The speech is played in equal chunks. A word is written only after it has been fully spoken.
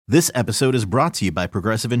This episode is brought to you by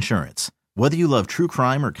Progressive Insurance. Whether you love true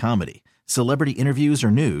crime or comedy, celebrity interviews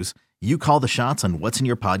or news, you call the shots on what's in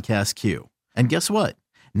your podcast queue. And guess what?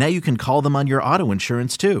 Now you can call them on your auto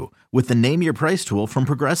insurance too with the Name Your Price tool from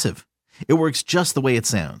Progressive. It works just the way it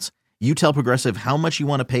sounds. You tell Progressive how much you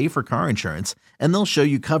want to pay for car insurance, and they'll show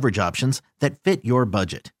you coverage options that fit your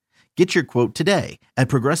budget. Get your quote today at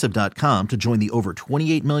Progressive.com to join the over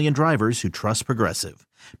 28 million drivers who trust Progressive.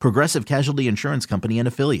 Progressive Casualty Insurance Company and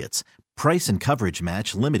Affiliates. Price and coverage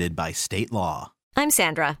match limited by state law. I'm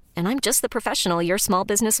Sandra, and I'm just the professional your small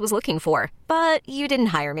business was looking for. But you didn't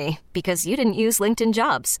hire me because you didn't use LinkedIn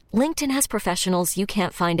Jobs. LinkedIn has professionals you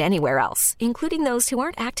can't find anywhere else, including those who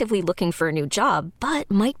aren't actively looking for a new job, but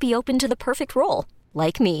might be open to the perfect role,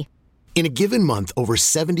 like me. In a given month, over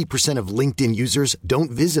 70% of LinkedIn users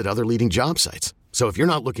don't visit other leading job sites. So if you're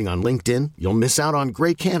not looking on LinkedIn, you'll miss out on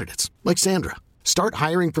great candidates like Sandra. Start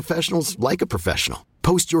hiring professionals like a professional.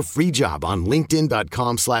 Post your free job on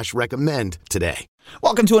linkedin.com/recommend today.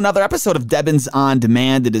 Welcome to another episode of Debbins On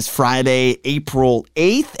Demand. It is Friday, April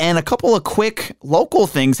 8th, and a couple of quick local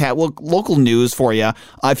things, local news for you.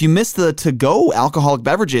 If you missed the to-go alcoholic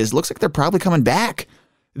beverages, looks like they're probably coming back.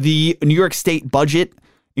 The New York State budget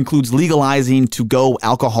includes legalizing to-go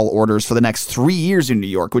alcohol orders for the next 3 years in New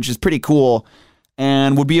York, which is pretty cool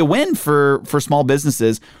and would be a win for small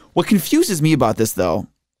businesses. What confuses me about this, though,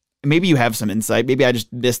 maybe you have some insight, maybe I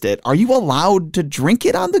just missed it. Are you allowed to drink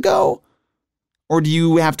it on the go? Or do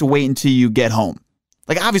you have to wait until you get home?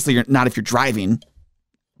 Like, obviously, you're not if you're driving.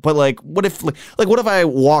 But, what if I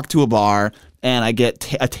walk to a bar and I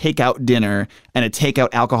get a takeout dinner and a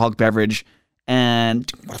takeout alcoholic beverage, and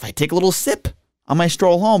what if I take a little sip on my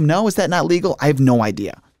stroll home? No, is that not legal? I have no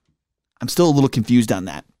idea. I'm still a little confused on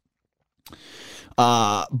that.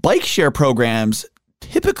 Bike share programs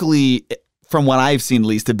typically, from what I've seen at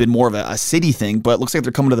least, have been more of a city thing, but it looks like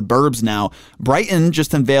they're coming to the burbs now. Brighton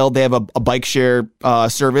just unveiled they have a bike share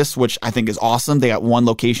service, which I think is awesome. They got one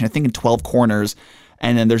location, I think in 12 Corners,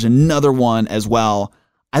 and then there's another one as well.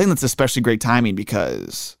 I think that's especially great timing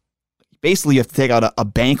because basically you have to take out a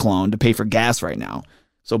bank loan to pay for gas right now.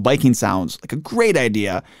 So biking sounds like a great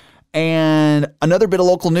idea. And another bit of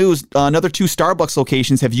local news, another 2 Starbucks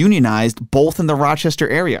locations have unionized, both in the Rochester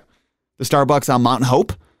area. The Starbucks on Mountain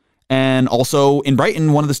Hope, and also in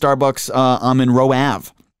Brighton, one of the Starbucks on Monroe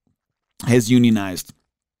Ave has unionized.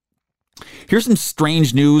 Here's some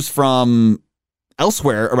strange news from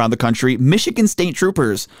elsewhere around the country. Michigan State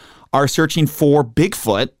Troopers are searching for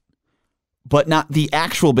Bigfoot, but not the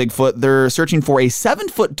actual Bigfoot. They're searching for a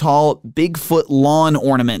 7-foot-tall Bigfoot lawn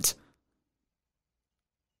ornament,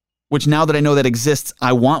 which now that I know that exists,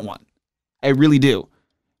 I want one. I really do.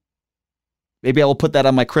 Maybe I will put that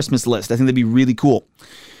on my Christmas list. I think that'd be really cool.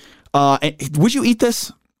 Would you eat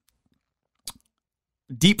this?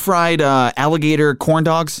 Deep fried alligator corn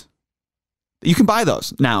dogs? You can buy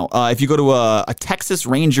those now. If you go to a Texas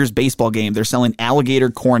Rangers baseball game, they're selling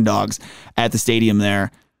alligator corn dogs at the stadium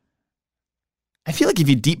there. I feel like if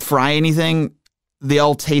you deep fry anything, they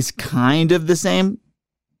all taste kind of the same.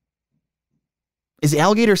 Is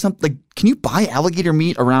alligator something like, can you buy alligator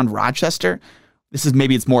meat around Rochester?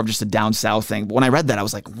 Maybe it's more of just a down south thing. But when I read that, I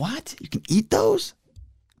was like, what? You can eat those?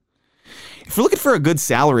 If you're looking for a good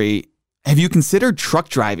salary, have you considered truck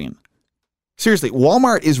driving? Seriously,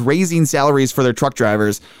 Walmart is raising salaries for their truck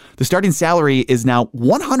drivers. The starting salary is now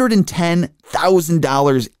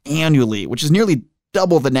 $110,000 annually, which is nearly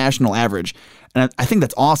double the national average. And I think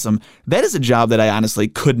that's awesome. That is a job that I honestly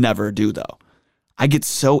could never do, though. I get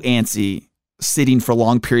so antsy sitting for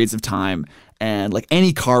long periods of time, and like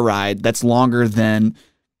any car ride that's longer than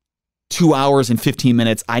 2 hours and 15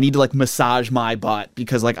 minutes, I need to massage my butt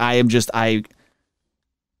because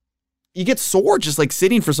you get sore just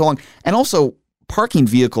sitting for so long. And also parking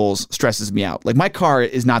vehicles stresses me out. My car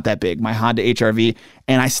is not that big, my Honda HR-V,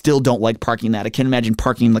 and I still don't like parking that. I can't imagine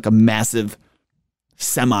parking a massive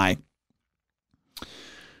semi.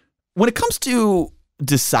 When it comes to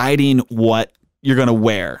deciding what you're going to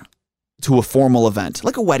wear to a formal event,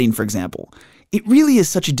 like a wedding, for example, it really is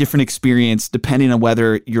such a different experience depending on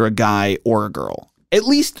whether you're a guy or a girl, at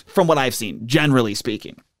least from what I've seen, generally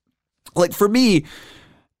speaking. For me,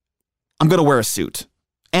 I'm going to wear a suit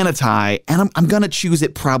and a tie, and I'm going to choose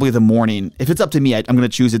it probably the morning. If it's up to me, I'm going to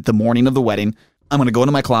choose it the morning of the wedding. I'm going to go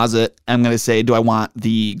into my closet. I'm going to say, do I want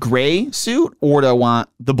the gray suit or do I want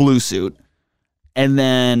the blue suit? And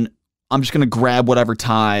then I'm just going to grab whatever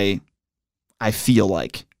tie I feel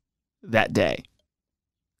like that day.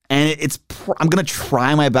 And I'm going to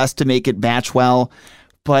try my best to make it match well,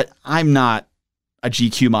 but I'm not a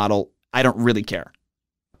GQ model. I don't really care.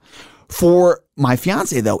 For my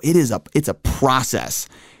fiance, though, it's a process.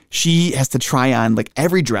 she has to try on like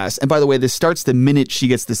every dress. And by the way, this starts the minute she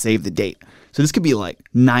gets to save the date. So this could be like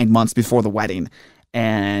 9 months before the wedding.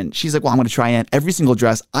 And she's like, well, I'm going to try on every single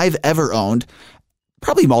dress I've ever owned,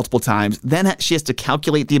 probably multiple times. Then she has to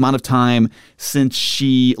calculate the amount of time since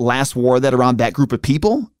she last wore that around that group of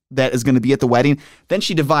people that is going to be at the wedding. Then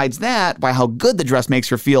she divides that by how good the dress makes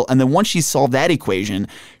her feel. And then once she's solved that equation,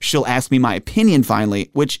 she'll ask me my opinion finally,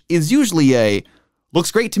 which is usually a,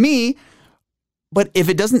 looks great to me. But if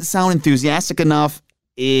it doesn't sound enthusiastic enough,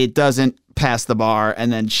 it doesn't pass the bar,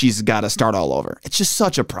 and then she's got to start all over. It's just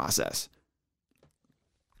such a process.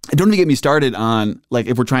 And don't even get me started on, like,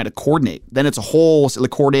 if we're trying to coordinate. Then it's a whole,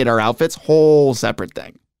 like, coordinate our outfits, whole separate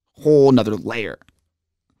thing. Whole nother layer.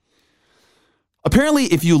 Apparently,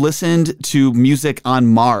 if you listened to music on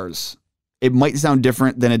Mars, it might sound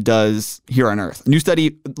different than it does here on Earth. A new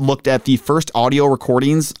study looked at the first audio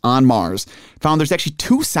recordings on Mars, found there's actually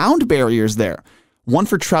 2 sound barriers there. One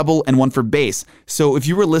for treble and one for bass. So if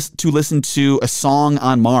you were to listen to a song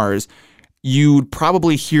on Mars, you'd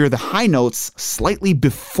probably hear the high notes slightly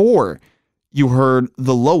before you heard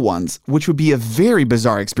the low ones, which would be a very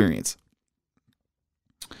bizarre experience.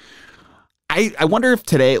 I wonder if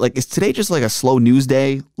today, like, is today just like a slow news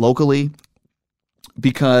day locally?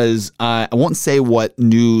 Because I won't say what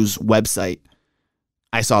news website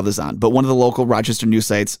I saw this on, but one of the local Rochester news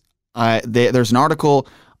sites, there's an article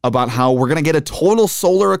about how we're going to get a total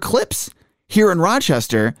solar eclipse here in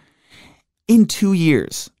Rochester in 2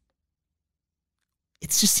 years. It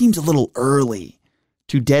just seems a little early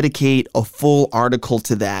to dedicate a full article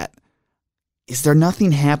to that. Is there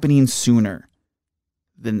nothing happening sooner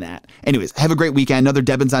than that? Anyways, have a great weekend. Another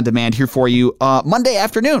Debbins on Demand here for you Monday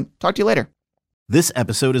afternoon. Talk to you later. This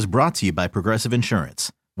episode is brought to you by Progressive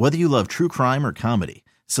Insurance. Whether you love true crime or comedy,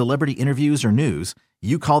 celebrity interviews or news,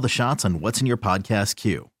 you call the shots on what's in your podcast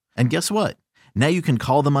queue. And guess what? Now you can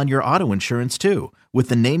call them on your auto insurance too with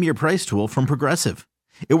the Name Your Price tool from Progressive.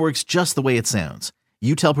 It works just the way it sounds.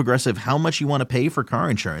 You tell Progressive how much you want to pay for car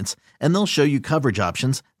insurance, and they'll show you coverage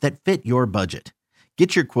options that fit your budget.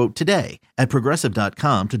 Get your quote today at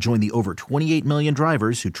Progressive.com to join the over 28 million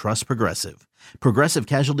drivers who trust Progressive. Progressive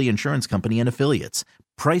Casualty Insurance Company and Affiliates.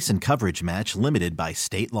 Price and coverage match limited by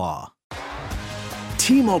state law.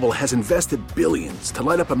 T-Mobile has invested billions to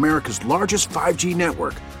light up America's largest 5G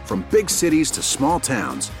network, from big cities to small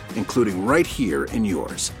towns, including right here in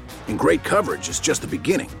yours. And great coverage is just the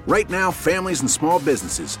beginning. Right now, families and small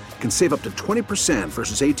businesses can save up to 20%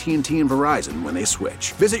 versus AT&T and Verizon when they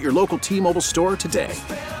switch. Visit your local T-Mobile store today.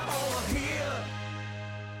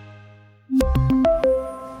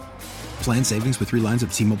 Plan savings with 3 lines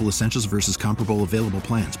of T-Mobile Essentials versus comparable available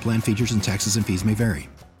plans. Plan features and taxes and fees may vary.